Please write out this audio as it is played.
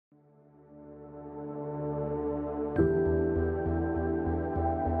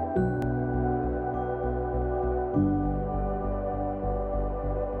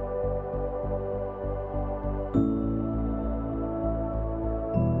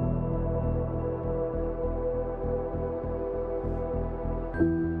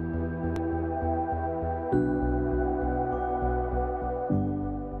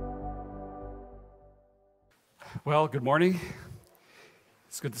Well, good morning.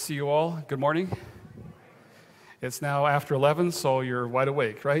 It's good to see you all. Good morning. It's now after 11, so you're wide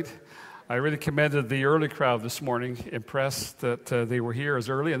awake, right? I really commended the early crowd this morning, impressed that they were here as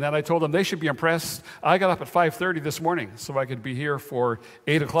early, and then I told them they should be impressed. I got up at 5:30 this morning so I could be here for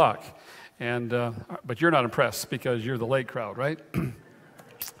 8 o'clock, but you're not impressed because you're the late crowd, right?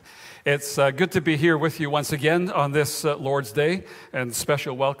 It's good to be here with you once again on this Lord's Day, and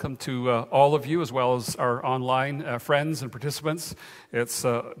special welcome to all of you as well as our online friends and participants. It's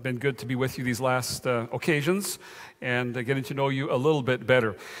been good to be with you these last occasions and getting to know you a little bit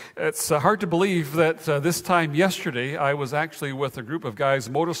better. It's hard to believe that this time yesterday I was actually with a group of guys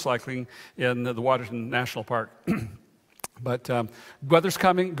motorcycling in the Waterton National Park. But weather's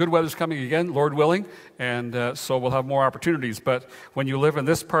coming, good weather's coming again, Lord willing, and so we'll have more opportunities. But when you live in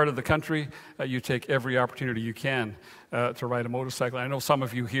this part of the country, you take every opportunity you can to ride a motorcycle. I know some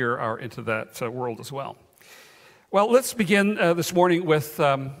of you here are into that world as well. Well, let's begin this morning with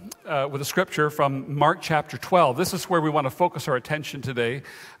a scripture from Mark chapter 12. This is where we want to focus our attention today.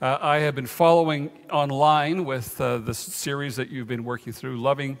 I have been following online with this series that you've been working through,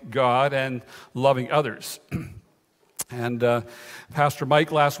 Loving God and Loving Others. And Pastor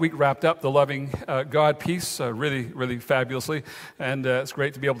Mike last week wrapped up the Loving God piece really fabulously. And it's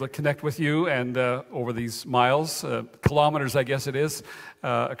great to be able to connect with you and over these miles, kilometers I guess it is,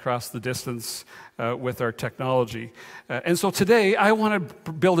 across the distance with our technology. And so today I want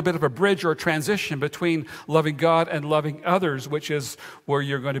to build a bit of a bridge or a transition between loving God and loving others, which is where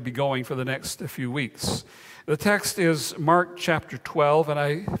you're going to be going for the next few weeks. The text is Mark chapter 12, and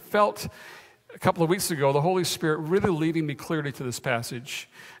I felt a couple of weeks ago, the Holy Spirit really leading me clearly to this passage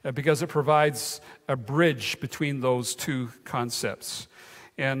because it provides a bridge between those two concepts.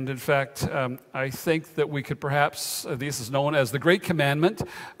 And in fact, I think that we could perhaps, this is known as the Great Commandment.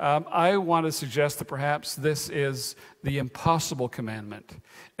 I want to suggest that perhaps this is the impossible commandment.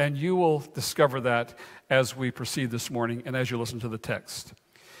 And you will discover that as we proceed this morning and as you listen to the text.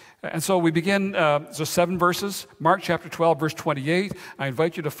 And so we begin, just 7 verses, Mark chapter 12, verse 28. I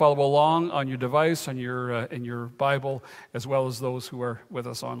invite you to follow along on your device, on in your Bible, as well as those who are with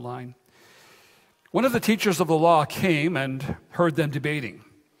us online. One of the teachers of the law came and heard them debating.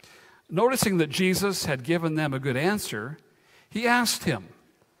 Noticing that Jesus had given them a good answer, he asked him,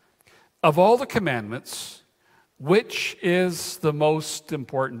 "Of all the commandments, which is the most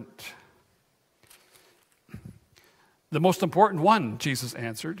important?" "The most important one," Jesus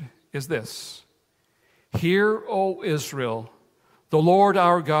answered, "is this. Hear, O Israel, the Lord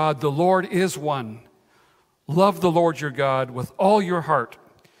our God, the Lord is one. Love the Lord your God with all your heart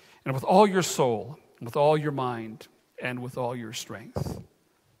and with all your soul and with all your mind and with all your strength.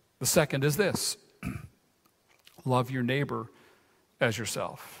 The second is this. Love your neighbor as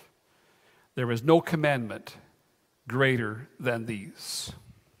yourself. There is no commandment greater than these."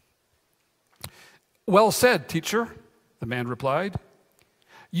 "Well said, teacher," the man replied.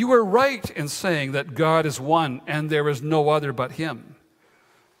 "You are right in saying that God is one and there is no other but him.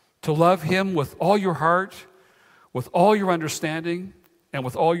 To love him with all your heart, with all your understanding, and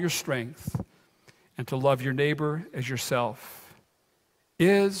with all your strength, and to love your neighbor as yourself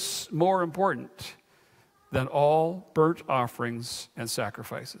is more important than all burnt offerings and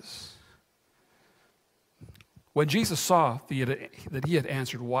sacrifices." When Jesus saw that he had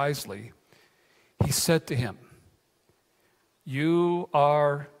answered wisely, he said to him, "You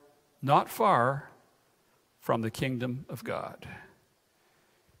are not far from the kingdom of God."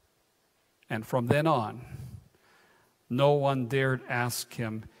 And from then on, no one dared ask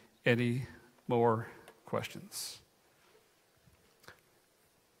him any more questions.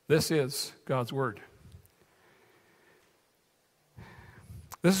 This is God's word.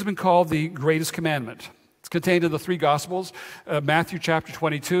 This has been called the greatest commandment. It's contained in the 3 Gospels, Matthew chapter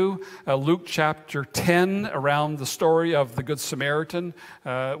 22, Luke chapter 10, around the story of the Good Samaritan,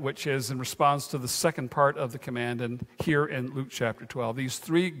 which is in response to the second part of the command, and here in Luke chapter 12. These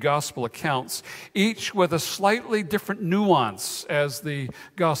 3 Gospel accounts, each with a slightly different nuance as the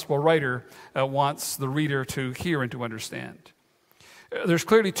Gospel writer wants the reader to hear and to understand. There's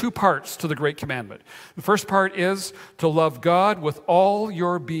clearly 2 parts to the Great Commandment. The first part is to love God with all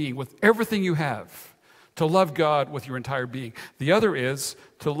your being, with everything you have. To love God with your entire being. The other is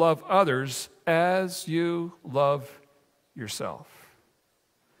to love others as you love yourself.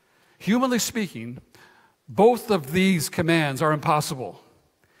 Humanly speaking, both of these commands are impossible.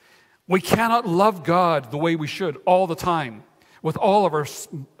 We cannot love God the way we should all the time, with all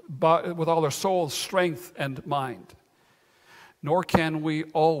our soul, strength, and mind. Nor can we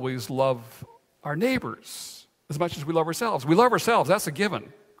always love our neighbors as much as we love ourselves. We love ourselves, that's a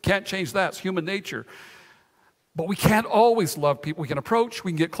given. Can't change that, it's human nature. But we can't always love people. We can approach,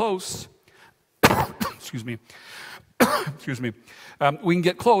 we can get close. Excuse me. Excuse me. We can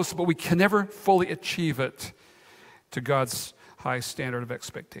get close, but we can never fully achieve it to God's high standard of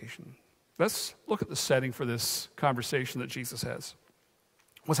expectation. Let's look at the setting for this conversation that Jesus has.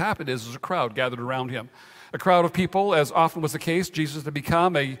 What's happened is there's a crowd gathered around him. A crowd of people, as often was the case. Jesus had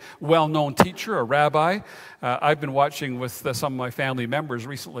become a well-known teacher, a rabbi. I've been watching with some of my family members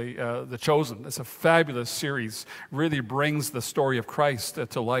recently, The Chosen. It's a fabulous series. Really brings the story of Christ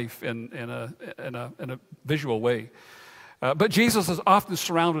to life in a visual way. But Jesus is often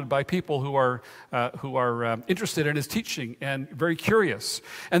surrounded by people who are interested in his teaching and very curious.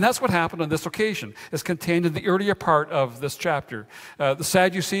 And that's what happened on this occasion. It's contained in the earlier part of this chapter. The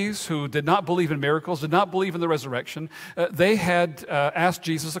Sadducees, who did not believe in miracles, did not believe in the resurrection, they had asked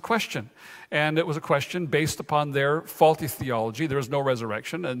Jesus a question. And it was a question based upon their faulty theology. There is no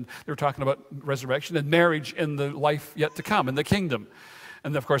resurrection, and they were talking about resurrection and marriage in the life yet to come, in the kingdom.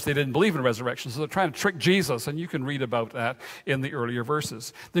 And of course, they didn't believe in resurrection, so they're trying to trick Jesus, and you can read about that in the earlier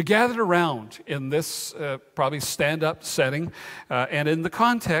verses. They're gathered around in this probably stand-up setting, and in the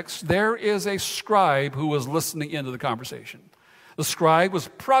context, there is a scribe who was listening into the conversation. The scribe was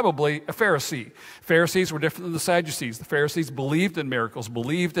probably a Pharisee. Pharisees were different than the Sadducees. The Pharisees believed in miracles,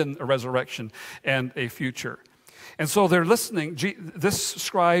 believed in a resurrection and a future. And so they're listening. This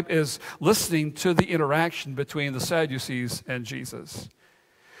scribe is listening to the interaction between the Sadducees and Jesus.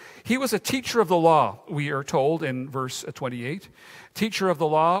 He was a teacher of the law, we are told in verse 28. Teacher of the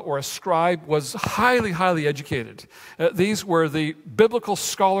law, or a scribe, was highly, highly educated. These were the biblical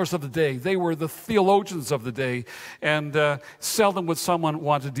scholars of the day. They were the theologians of the day. And seldom would someone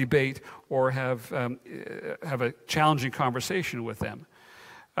want to debate or have a challenging conversation with them.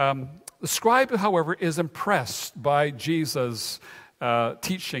 The scribe, however, is impressed by Jesus'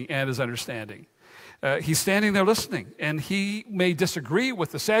 teaching and his understanding. He's standing there listening, and he may disagree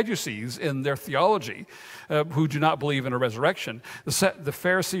with the Sadducees in their theology, who do not believe in a resurrection. The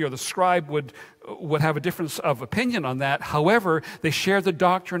Pharisee or the scribe would have a difference of opinion on that. However, they share the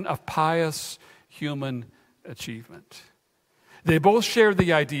doctrine of pious human achievement. They both shared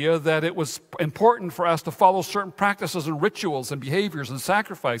the idea that it was important for us to follow certain practices and rituals and behaviors and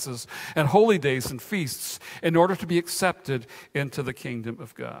sacrifices and holy days and feasts in order to be accepted into the kingdom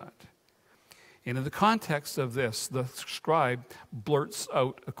of God. And in the context of this, the scribe blurts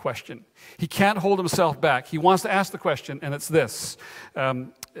out a question. He can't hold himself back. He wants to ask the question, and it's this.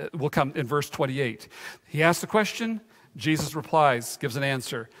 Will come in verse 28. He asks the question, Jesus replies, gives an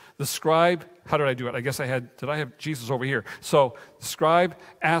answer. The scribe, how did I do it? I guess did I have Jesus over here? So the scribe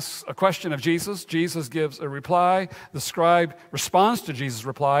asks a question of Jesus. Jesus gives a reply. The scribe responds to Jesus'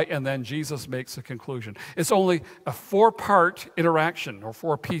 reply, and then Jesus makes a conclusion. It's only a four-part interaction, or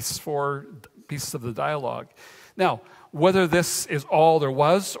four pieces of the dialogue. Now, whether this is all there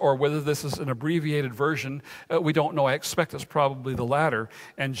was or whether this is an abbreviated version, we don't know. I expect it's probably the latter,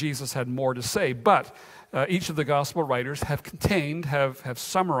 and Jesus had more to say. But each of the gospel writers have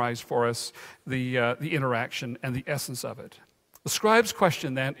summarized for us the interaction and the essence of it. The scribe's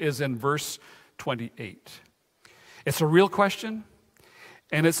question then is in verse 28. It's a real question,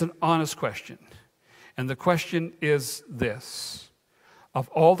 and it's an honest question. And the question is this: of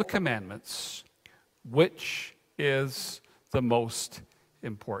all the commandments, which is the most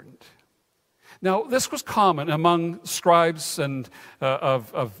important? Now, this was common among scribes and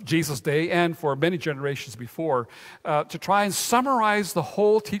of Jesus' day and for many generations before to try and summarize the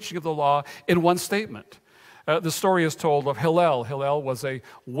whole teaching of the law in one statement. The story is told of Hillel. Hillel was a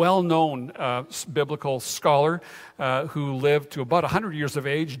well-known biblical scholar who lived to about 100 years of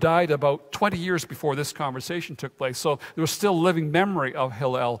age, died about 20 years before this conversation took place. So there was still living memory of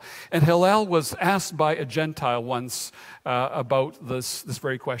Hillel. And Hillel was asked by a Gentile once about this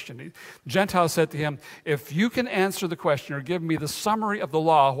very question. The Gentile said to him, if you can answer the question or give me the summary of the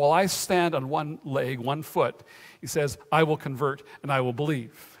law while I stand on one leg, one foot, he says, I will convert and I will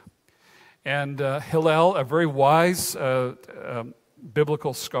believe. And Hillel, a very wise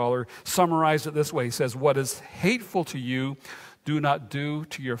biblical scholar, summarized it this way. He says, what is hateful to you, do not do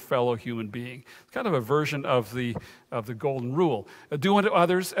to your fellow human being. It's kind of a version of the golden rule. Do unto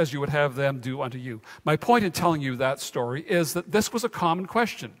others as you would have them do unto you. My point in telling you that story is that this was a common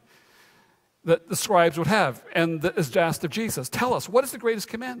question that the scribes would have, and that is asked of Jesus. Tell us, what is the greatest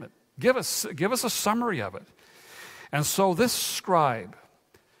commandment? Give us a summary of it. And so this scribe,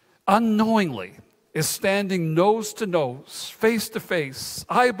 unknowingly, is standing nose to nose, face to face,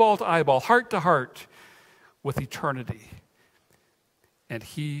 eyeball to eyeball, heart to heart with eternity. And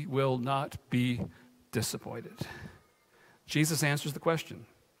he will not be disappointed. Jesus answers the question.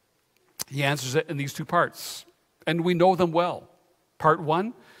 He answers it in these two parts. and we know them well. Part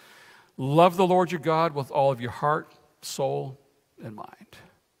 1, love the Lord your God with all of your heart, soul, and mind.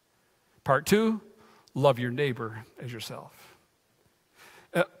 Part 2, love your neighbor as yourself.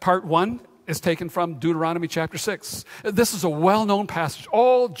 Part 1 is taken from Deuteronomy chapter 6. This is a well-known passage.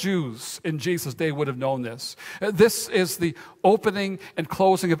 All Jews in Jesus' day would have known this. This is the opening and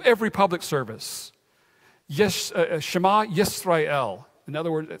closing of every public service. Shema Yisrael. In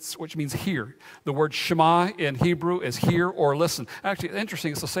other words, which means hear. The word Shema in Hebrew is hear or listen. Actually,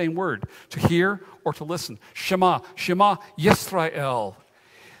 interesting, it's the same word, to hear or to listen. Shema Yisrael.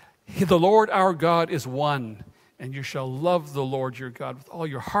 The Lord our God is one, and you shall love the Lord your God with all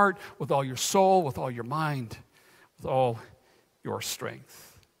your heart, with all your soul, with all your mind, with all your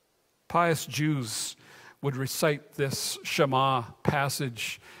strength. Pious Jews would recite this Shema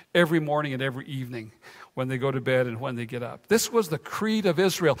passage every morning and every evening when they go to bed and when they get up. This was the creed of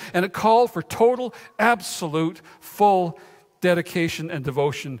Israel, and it called for total, absolute, full dedication and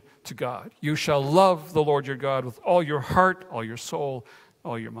devotion to God. You shall love the Lord your God with all your heart, all your soul,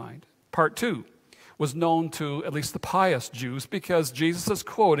 all your mind. Part 2 was known to at least the pious Jews because Jesus is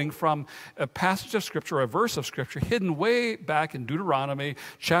quoting from a passage of Scripture, a verse of Scripture, hidden way back in Deuteronomy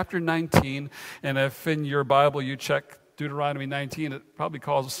chapter 19. And if in your Bible you check Deuteronomy 19, it probably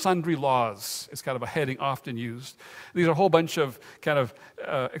calls sundry laws. It's kind of a heading often used. These are a whole bunch of kind of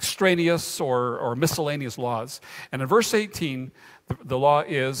extraneous or miscellaneous laws. And in verse 18, the law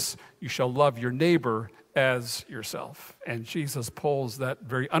is, you shall love your neighbor as yourself. And Jesus pulls that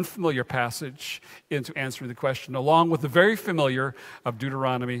very unfamiliar passage into answering the question, along with the very familiar of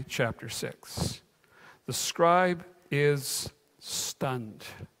Deuteronomy chapter 6. The scribe is stunned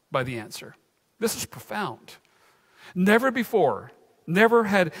by the answer. This is profound. Never before, never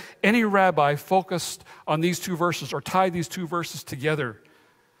had any rabbi focused on these two verses or tied these two verses together,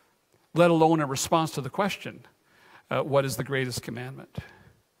 let alone in response to the question, what is the greatest commandment?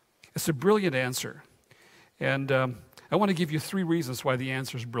 It's a brilliant answer. And I want to give you 3 reasons why the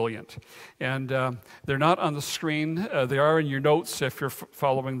answer is brilliant. And they're not on the screen. They are in your notes if you're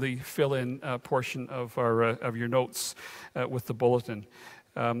following the fill-in portion of your notes with the bulletin.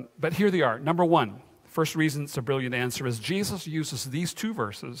 But here they are. Number 1, first reason it's a brilliant answer is Jesus uses these 2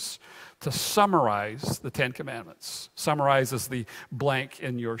 verses to summarize the 10 Commandments. Summarize is the blank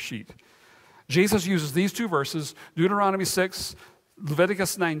in your sheet. Jesus uses these 2 verses, Deuteronomy 6,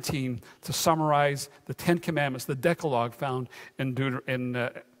 Leviticus 19, to summarize the 10 Commandments, the Decalogue found in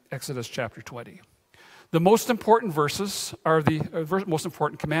Exodus chapter 20. The most important verses are most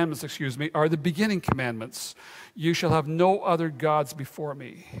important commandments, are the beginning commandments. You shall have no other gods before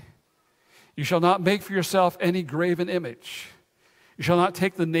me. You shall not make for yourself any graven image. You shall not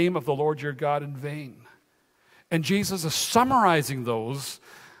take the name of the Lord your God in vain. And Jesus is summarizing those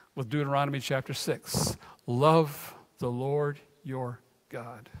with Deuteronomy chapter 6. Love the Lord your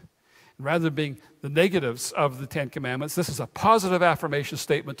God. And rather than being the negatives of the 10 Commandments, this is a positive affirmation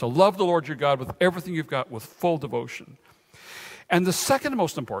statement to love the Lord your God with everything you've got, with full devotion. And the second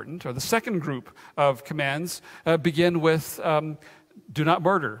most important, or the second group of commands, begin with do not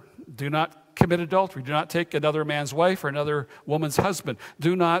murder, do not commit adultery, do not take another man's wife or another woman's husband,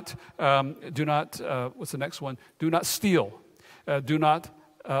 do not what's the next one? Do not steal, do not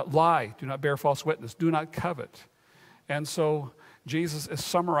lie, do not bear false witness, do not covet. And so Jesus is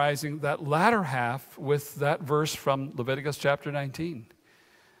summarizing that latter half with that verse from Leviticus chapter 19. You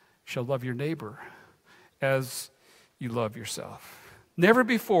shall love your neighbor as you love yourself. Never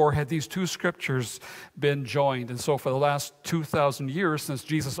before had these 2 scriptures been joined. And so for the last 2,000 years since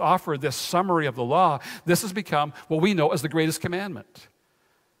Jesus offered this summary of the law, this has become what we know as the greatest commandment.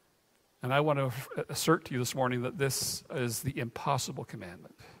 And I want to assert to you this morning that this is the impossible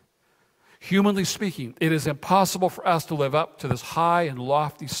commandment. Humanly speaking, it is impossible for us to live up to this high and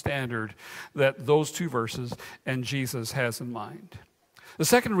lofty standard that those 2 verses and Jesus has in mind. The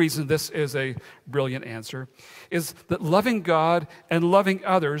second reason this is a brilliant answer is that loving God and loving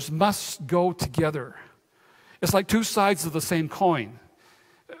others must go together. It's like 2 sides of the same coin.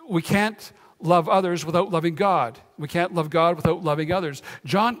 We can't love others without loving God. We can't love God without loving others.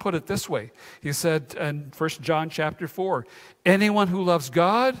 John put it this way. He said in 1 John chapter 4, anyone who loves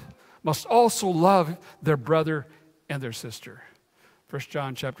God must also love their brother and their sister. 1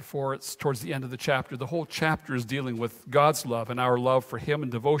 John chapter 4, it's towards the end of the chapter. The whole chapter is dealing with God's love and our love for Him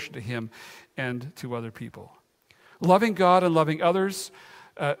and devotion to Him and to other people. Loving God and loving others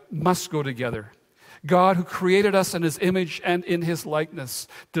must go together. God, who created us in His image and in His likeness,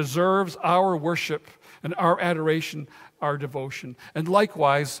 deserves our worship and our adoration, our devotion. And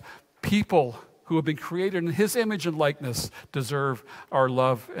likewise, people who have been created in His image and likeness deserve our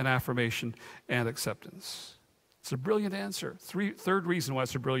love and affirmation and acceptance. It's a brilliant answer. Third reason why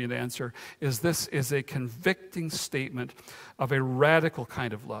it's a brilliant answer is this is a convicting statement of a radical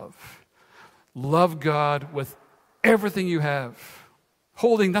kind of love. Love God with everything you have,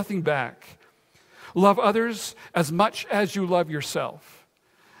 holding nothing back. Love others as much as you love yourself.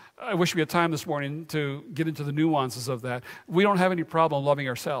 I wish we had time this morning to get into the nuances of that. We don't have any problem loving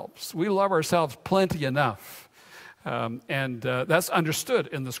ourselves. We love ourselves plenty enough. And that's understood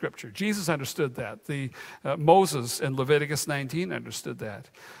in the Scripture. Jesus understood that. Moses in Leviticus 19 understood that.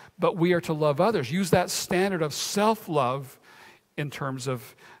 But we are to love others. Use that standard of self-love in terms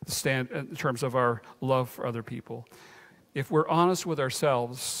of our love for other people. If we're honest with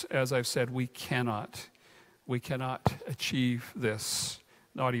ourselves, as I've said, we cannot achieve this,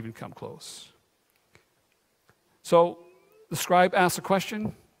 not even come close. So the scribe asks a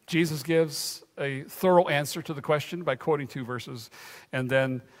question. Jesus gives a thorough answer to the question by quoting 2 verses, and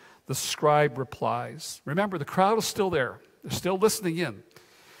then the scribe replies. Remember, the crowd is still there. They're still listening in.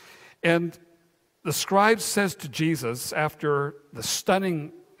 And the scribe says to Jesus, after the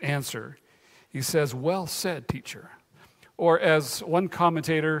stunning answer, he says, "Well said, teacher." Or as one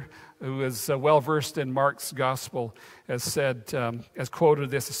commentator who is well-versed in Mark's gospel has said, has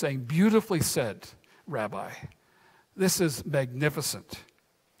quoted this as saying, "Beautifully said, Rabbi." This is magnificent.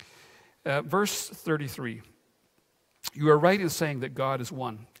 Verse 33, "You are right in saying that God is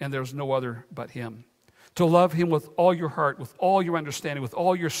one, and there is no other but him. To love him with all your heart, with all your understanding, with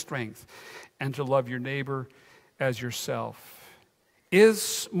all your strength, and to love your neighbor as yourself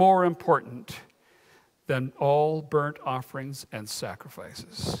is more important than all burnt offerings and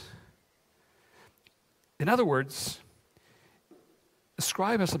sacrifices." In other words, the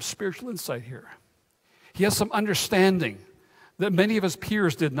scribe has some spiritual insight here. He has some understanding that many of his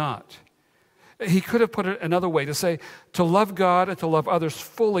peers did not. He could have put it another way to say, to love God and to love others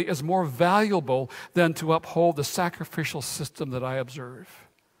fully is more valuable than to uphold the sacrificial system that I observe.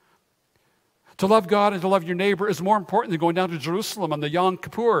 To love God and to love your neighbor is more important than going down to Jerusalem on the Yom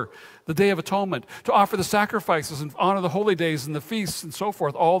Kippur, the Day of Atonement, to offer the sacrifices and honor the holy days and the feasts and so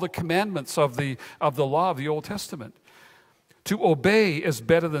forth, all the commandments of the law of the Old Testament. To obey is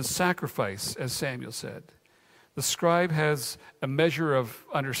better than sacrifice, as Samuel said. The scribe has a measure of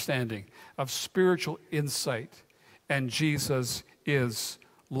understanding, of spiritual insight, and Jesus is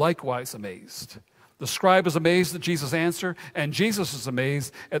likewise amazed. The scribe is amazed at Jesus' answer, and Jesus is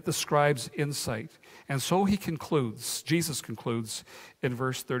amazed at the scribe's insight. And so Jesus concludes in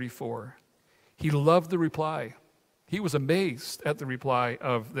verse 34. He loved the reply. He was amazed at the reply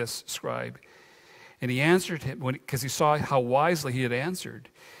of this scribe. And he answered him, because he saw how wisely he had answered,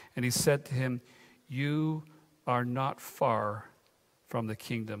 and he said to him, "You are not far from the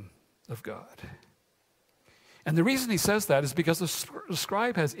kingdom of God." And the reason he says that is because the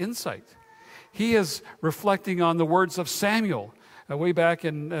scribe has insight. He is reflecting on the words of Samuel. Way back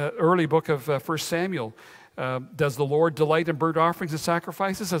in early book of 1 Samuel, does the Lord delight in burnt offerings and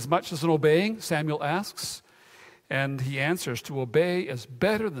sacrifices as much as in obeying? Samuel asks. And he answers, to obey is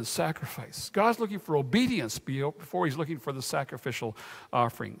better than sacrifice. God's looking for obedience before he's looking for the sacrificial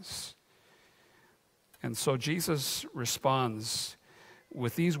offerings. And so Jesus responds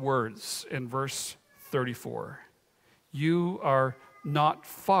with these words in verse 34. You are not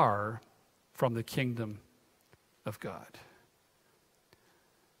far from the kingdom of God.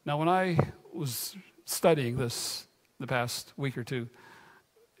 Now, when I was studying this the past week or two,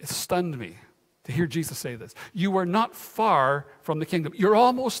 it stunned me to hear Jesus say this. You are not far from the kingdom. You're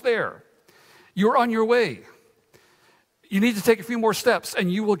almost there. You're on your way. You need to take a few more steps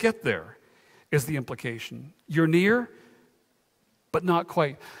and you will get there, is the implication. You're near, but not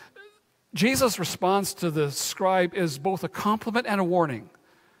quite. Jesus' response to the scribe is both a compliment and a warning.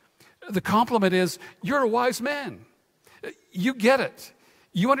 The compliment is, you're a wise man. You get it.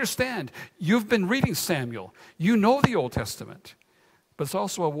 You understand. You've been reading Samuel. You know the Old Testament. But it's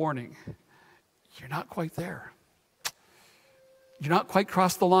also a warning. You're not quite there. You're not quite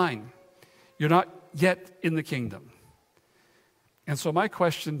crossed the line. You're not yet in the kingdom. And so my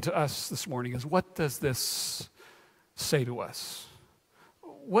question to us this morning is, what does this say to us?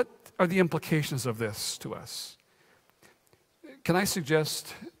 What are the implications of this to us? Can I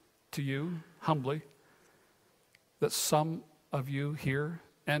suggest to you, humbly, that some of you here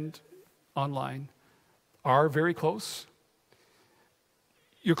and online are very close?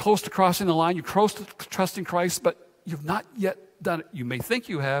 You're close to crossing the line. You're close to trusting Christ, but you've not yet done it. You may think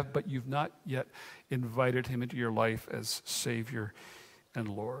you have, but you've not yet invited him into your life as Savior and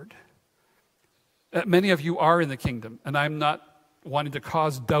Lord. Many of you are in the kingdom, and I'm not wanting to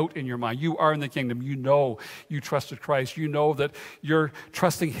cause doubt in your mind. You are in the kingdom. You know you trusted Christ. You know that you're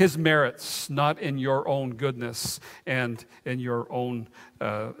trusting his merits, not in your own goodness and in your own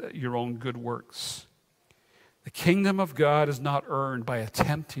good works. The kingdom of God is not earned by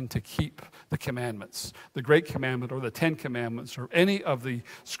attempting to keep the commandments, the Great Commandment or the 10 Commandments or any of the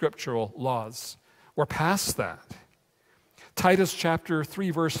scriptural laws. We're past that. Titus chapter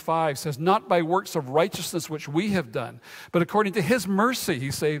 3 verse 5 says, not by works of righteousness which we have done, but according to his mercy he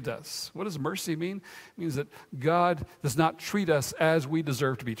saved us. What does mercy mean? It means that God does not treat us as we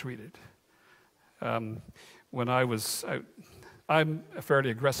deserve to be treated. I'm a fairly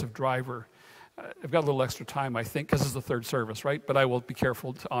aggressive driver. I've got a little extra time, I think, because this is the third service, right? But I will be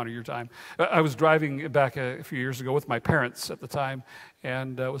careful to honor your time. I was driving back a few years ago with my parents at the time,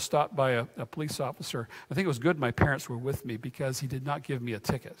 and was stopped by a police officer. I think it was good my parents were with me because he did not give me a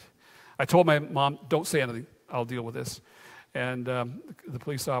ticket. I told my mom, don't say anything, I'll deal with this. And the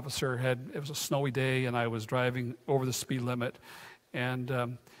police officer it was a snowy day, and I was driving over the speed limit,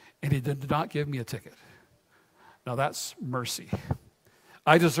 and he did not give me a ticket. Now that's mercy.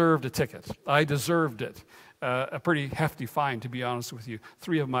 I deserved a ticket. I deserved it. A pretty hefty fine, to be honest with you.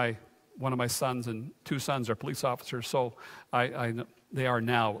 One of my sons and 2 sons are police officers, so they are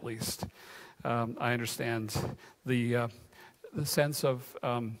now at least. I understand the sense of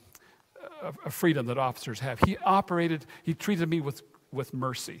freedom that officers have. He treated me with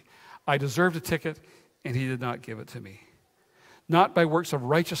mercy. I deserved a ticket, and he did not give it to me. Not by works of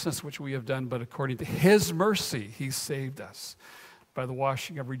righteousness which we have done, but according to his mercy, he saved us by the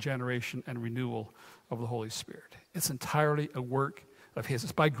washing of regeneration and renewal of the Holy Spirit. It's entirely a work of his.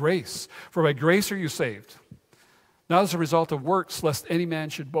 It's by grace. For by grace are you saved, not as a result of works, lest any man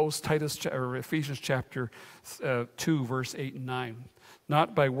should boast. Ephesians chapter 2, verse 8 and 9.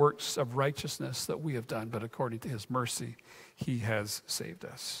 Not by works of righteousness that we have done, but according to his mercy, he has saved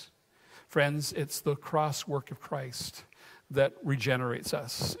us. Friends, it's the cross work of Christ that regenerates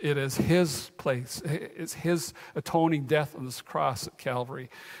us. It is his place. It's his atoning death on this cross at Calvary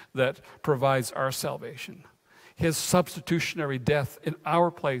that provides our salvation. His substitutionary death in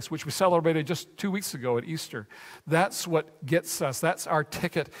our place, which we celebrated just 2 weeks ago at Easter. That's what gets us. That's our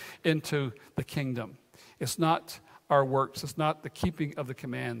ticket into the kingdom. It's not our works. It's not the keeping of the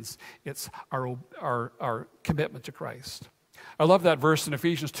commands. It's our commitment to Christ. I love that verse in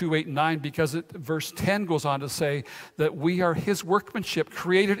Ephesians 2, 8, and 9 because verse 10 goes on to say that we are his workmanship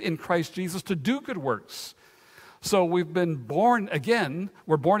created in Christ Jesus to do good works. So we've been born again.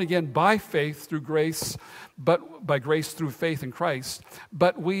 We're born again by faith through grace, but by grace through faith in Christ.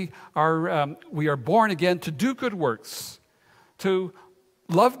 But we are born again to do good works, to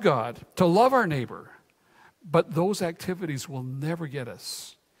love God, to love our neighbor. But those activities will never get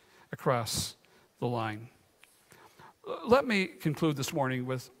us across the line. Let me conclude this morning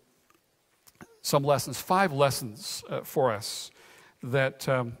with some lessons, 5 lessons for us that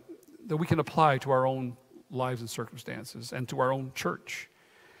we can apply to our own lives and circumstances and to our own church.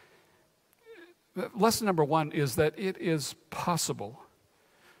 Lesson number 1 is that it is possible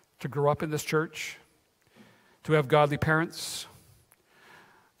to grow up in this church, to have godly parents,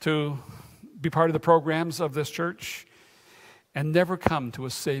 to be part of the programs of this church, and never come to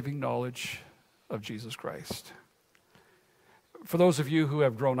a saving knowledge of Jesus Christ. For those of you who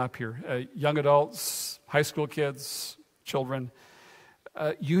have grown up here, young adults, high school kids, children,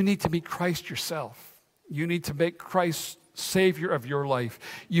 you need to meet Christ yourself. You need to make Christ Savior of your life.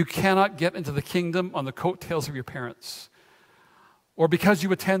 You cannot get into the kingdom on the coattails of your parents or because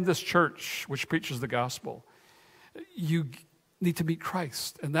you attend this church which preaches the gospel. You need to meet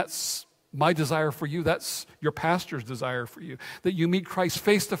Christ, and that's my desire for you. That's your pastor's desire for you, that you meet Christ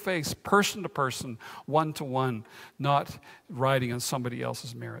face to face, person to person, one to one, not riding on somebody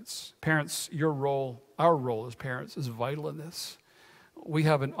else's merits. Parents, our role as parents is vital in this. We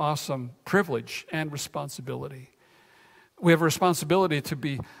have an awesome privilege and responsibility. We have a responsibility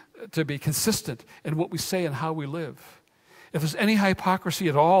to be consistent in what we say and how we live. If there's any hypocrisy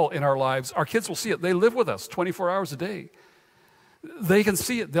at all in our lives, our kids will see it. They live with us 24 hours a day. They can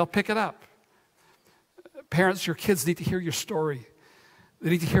see it. They'll pick it up. Parents, your kids need to hear your story. They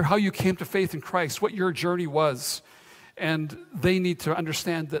need to hear how you came to faith in Christ, what your journey was. And they need to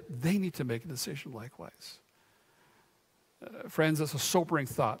understand that they need to make a decision likewise. Friends, it's a sobering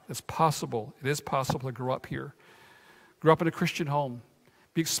thought. It is possible to grow up here, grow up in a Christian home,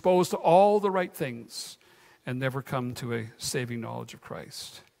 be exposed to all the right things, and never come to a saving knowledge of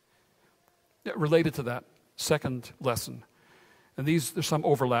Christ. Related to that, second lesson. And there's some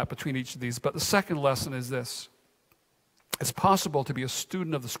overlap between each of these, but the second lesson is this. It's possible to be a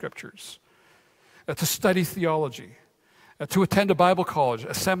student of the Scriptures, to study theology, to attend a Bible college,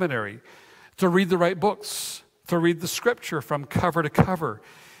 a seminary, to read the right books, to read the scripture from cover to cover,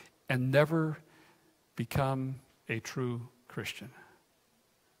 and never become a true Christian.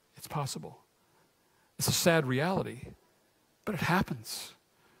 It's possible. It's a sad reality, but it happens.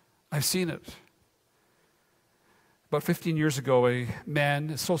 I've seen it. About 15 years ago, a man,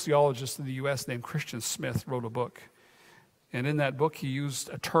 a sociologist in the U.S. named Christian Smith, wrote a book. And in that book, he used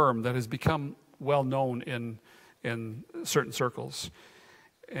a term that has become well known in certain circles.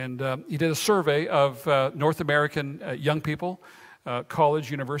 And he did a survey of North American young people,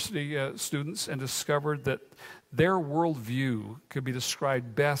 college, university students, and discovered that their worldview could be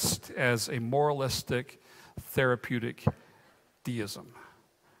described best as a moralistic, therapeutic deism.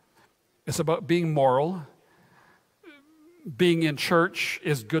 It's about being moral. Being in church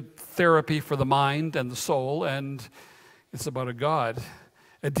is good therapy for the mind and the soul, and it's about a God,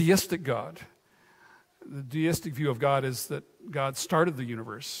 a deistic God. The deistic view of God is that God started the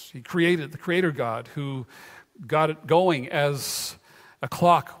universe. He created, the creator God, who got it going as a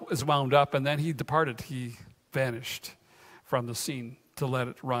clock is wound up, and then he departed. He vanished from the scene to let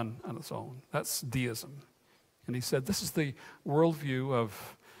it run on its own. That's deism. And he said, this is the worldview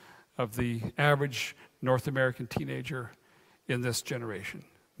of the average North American teenager in this generation.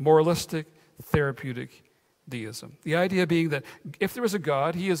 Moralistic, therapeutic deism. The idea being that if there is a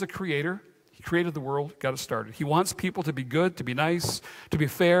God, he is a creator. He created the world, got it started. He wants people to be good, to be nice, to be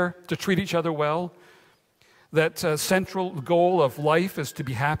fair, to treat each other well. That central goal of life is to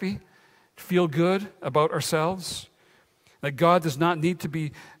be happy, to feel good about ourselves. That God does not need to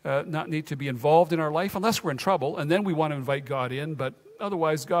be involved in our life unless we're in trouble, and then we want to invite God in, but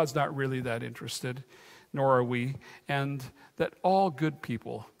otherwise God's not really that interested, nor are we. And that all good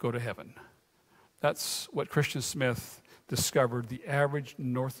people go to heaven. That's what Christian Smith discovered the average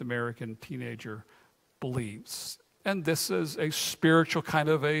North American teenager believes. And this is a spiritual kind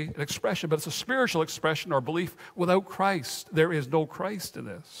of an expression, but it's a spiritual expression or belief without Christ. There is no Christ in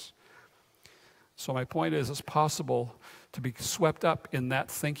this. So my point is, it's possible to be swept up in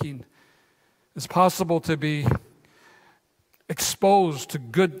that thinking. It's possible to be exposed to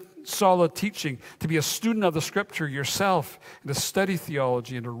good, solid teaching, to be a student of the Scripture yourself, and to study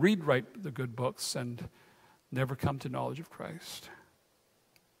theology and to read the good books and never come to knowledge of Christ.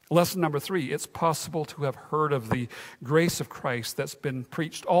 Lesson number 3, it's possible to have heard of the grace of Christ that's been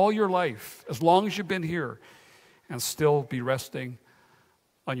preached all your life, as long as you've been here, and still be resting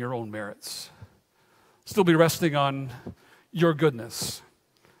on your own merits. Still be resting on your goodness,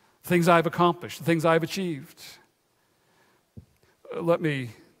 things I've accomplished, things I've achieved. Let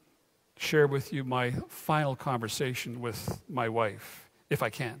me share with you my final conversation with my wife, if I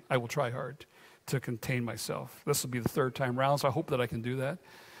can. I will try hard to contain myself. This will be the 3rd time round, so I hope that I can do that.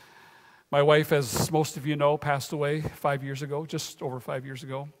 My wife, as most of you know, passed away 5 years ago, just over 5 years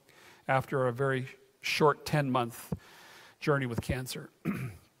ago, after a very short 10-month journey with cancer.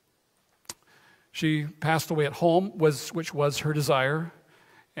 She passed away at home, which was her desire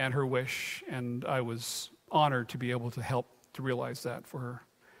and her wish, and I was honored to be able to help to realize that for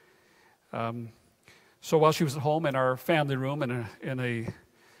her. So while she was at home in our family room in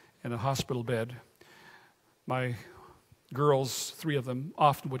a hospital bed, my girls, 3 of them,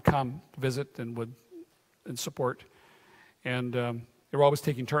 often would come visit and support, and they were always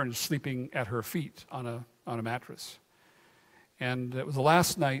taking turns sleeping at her feet on a mattress. And it was the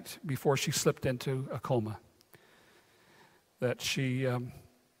last night before she slipped into a coma that she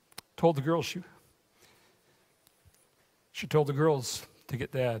told the girls she told the girls to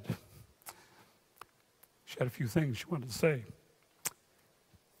get Dad. She had a few things she wanted to say.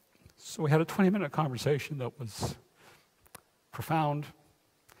 So we had a 20-minute conversation that was profound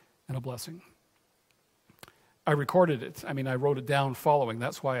and a blessing. I recorded it. I wrote it down following.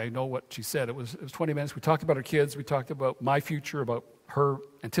 That's why I know what she said. It was 20 minutes. We talked about her kids. We talked about my future, about her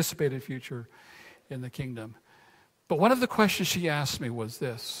anticipated future in the kingdom. But one of the questions she asked me was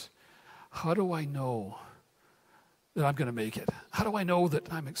this: how do I know that I'm going to make it? How do I know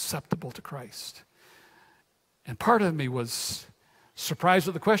that I'm acceptable to Christ? And part of me was surprised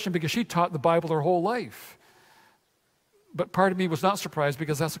at the question because she taught the Bible her whole life. But part of me was not surprised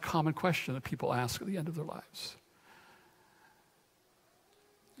because that's a common question that people ask at the end of their lives.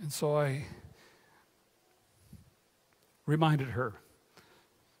 And so I reminded her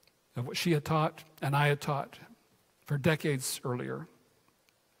of what she had taught and I had taught for decades earlier.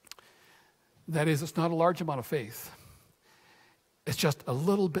 That is, it's not a large amount of faith. It's just a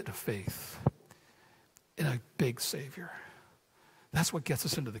little bit of faith in a big Savior. That's what gets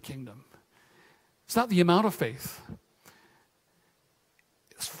us into the kingdom. It's not the amount of faith.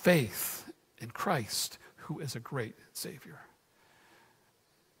 It's faith in Christ, who is a great Savior.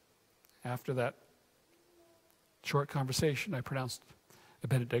 After that short conversation, I pronounced a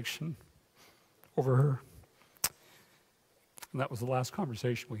benediction over her. And that was the last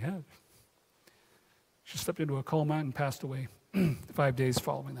conversation we had. She slipped into a coma and passed away 5 days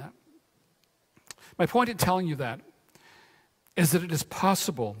following that. My point in telling you that is that it is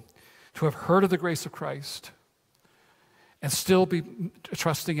possible to have heard of the grace of Christ and still be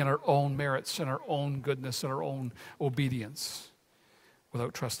trusting in our own merits and our own goodness and our own obedience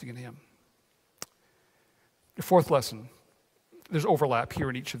without trusting in Him. The fourth lesson, there's overlap here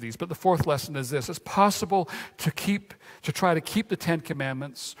in each of these, but the fourth lesson is this: it's possible to try to keep the 10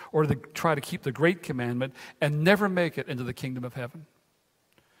 Commandments or to try to keep the Great Commandment and never make it into the kingdom of heaven.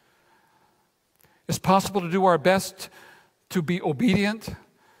 It's possible to do our best to be obedient,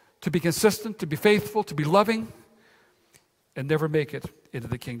 to be consistent, to be faithful, to be loving, and never make it into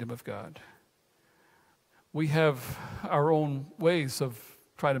the kingdom of God. We have our own ways of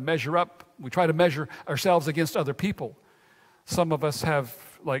trying to measure up. We try to measure ourselves against other people. Some of us have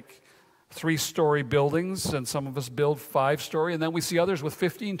like 3-story buildings, and some of us build 5-story, and then we see others with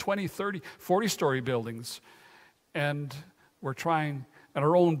 15, 20, 30, 40-story buildings. And we're trying, in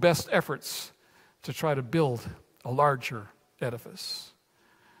our own best efforts, to try to build a larger edifice.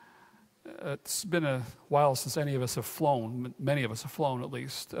 It's been a while since any of us have flown. Many of us have flown, at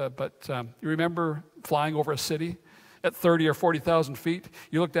least. But you remember flying over a city at 30 or 40,000 feet?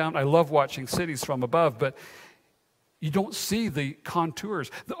 You look down. I love watching cities from above, but you don't see the contours.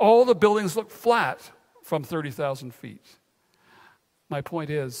 All the buildings look flat from 30,000 feet. My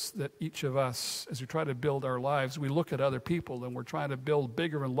point is that each of us, as we try to build our lives, we look at other people and we're trying to build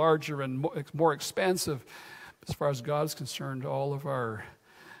bigger and larger and more expansive. As far as God is concerned, all of our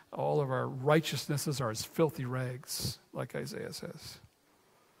righteousnesses are as filthy rags, like Isaiah says.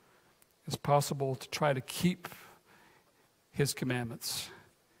 It's possible to try to keep His commandments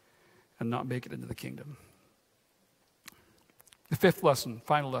and not make it into the kingdom. The fifth lesson,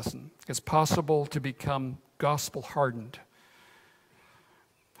 final lesson, it's possible to become gospel hardened.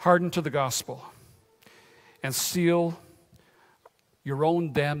 Hardened to the gospel and seal your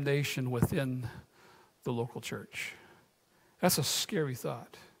own damnation within the local church. That's a scary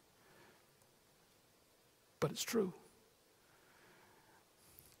thought. But it's true.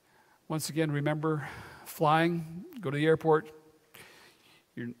 Once again, remember flying, go to the airport,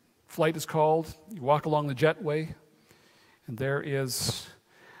 your flight is called, you walk along the jetway, and there is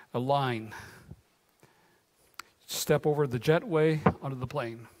a line. Step over the jetway onto the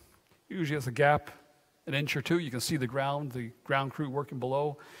plane. Usually it's a gap, an inch or two. You can see the ground crew working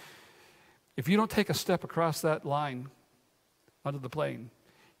below. If you don't take a step across that line onto the plane,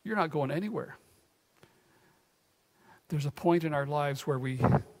 you're not going anywhere. There's a point in our lives where we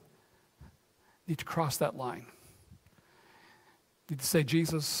need to cross that line. Need to say,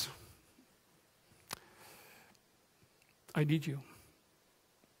 Jesus, I need you.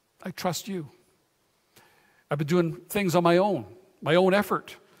 I trust you. I've been doing things on my own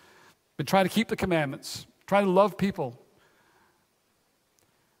effort. Been trying to keep the commandments, trying to love people.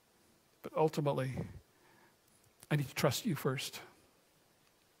 But ultimately, I need to trust you first.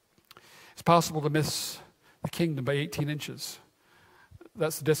 It's possible to miss the kingdom by 18 inches.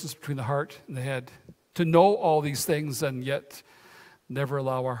 That's the distance between the heart and the head. To know all these things and yet never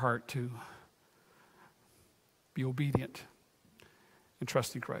allow our heart to be obedient and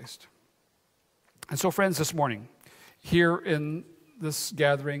trust in Christ. And so, friends, this morning, here in this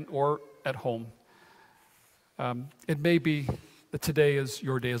gathering or at home, it may be that today is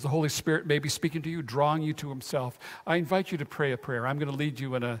your day. As the Holy Spirit may be speaking to you, drawing you to Himself, I invite you to pray a prayer. I'm going to lead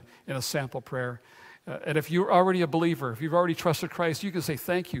you in a sample prayer. And if you're already a believer, if you've already trusted Christ, you can say,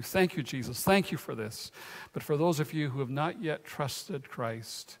 thank you, Jesus, thank you for this. But for those of you who have not yet trusted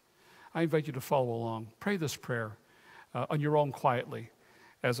Christ, I invite you to follow along. Pray this prayer on your own quietly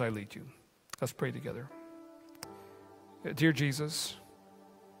as I lead you. Let's pray together. Dear Jesus,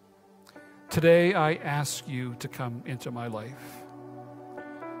 today I ask you to come into my life.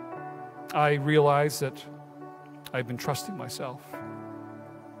 I realize that I've been trusting myself.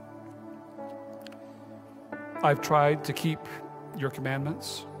 I've tried to keep your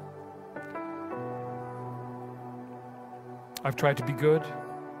commandments. I've tried to be good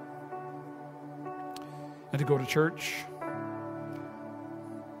and to go to church.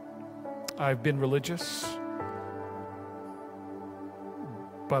 I've been religious,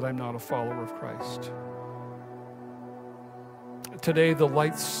 but I'm not a follower of Christ. Today the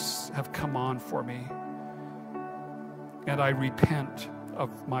lights have come on for me, and I repent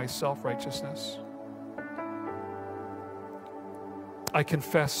of my self-righteousness. I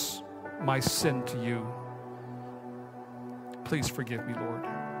confess my sin to you Please forgive me, Lord.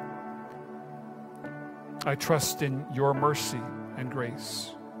 I trust in your mercy and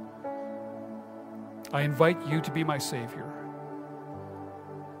grace. I invite you to be my Savior.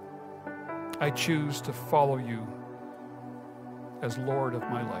 I choose to follow you as Lord of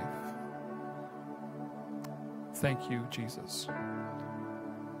my life. Thank you, Jesus.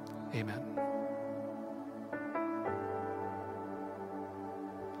 Amen.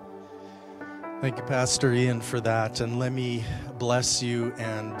 Thank you, Pastor Ian, for that. And let me bless you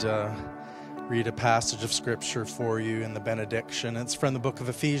and read a passage of Scripture for you in the benediction. It's from the book of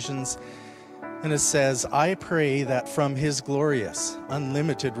Ephesians, and it says, I pray that from his glorious,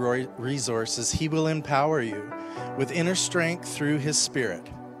 unlimited resources, he will empower you with inner strength through his Spirit.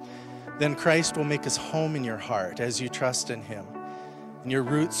 Then Christ will make his home in your heart as you trust in him. And your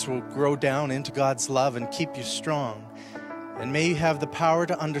roots will grow down into God's love and keep you strong. And may you have the power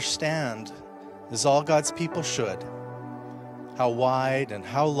to understand, as all God's people should, how wide and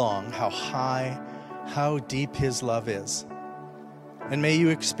how long, how high, how deep his love is. And may you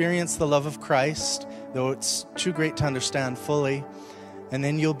experience the love of Christ, though it's too great to understand fully, and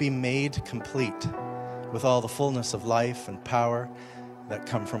then you'll be made complete with all the fullness of life and power that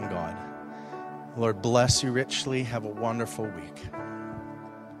come from God. Lord, bless you richly. Have a wonderful week.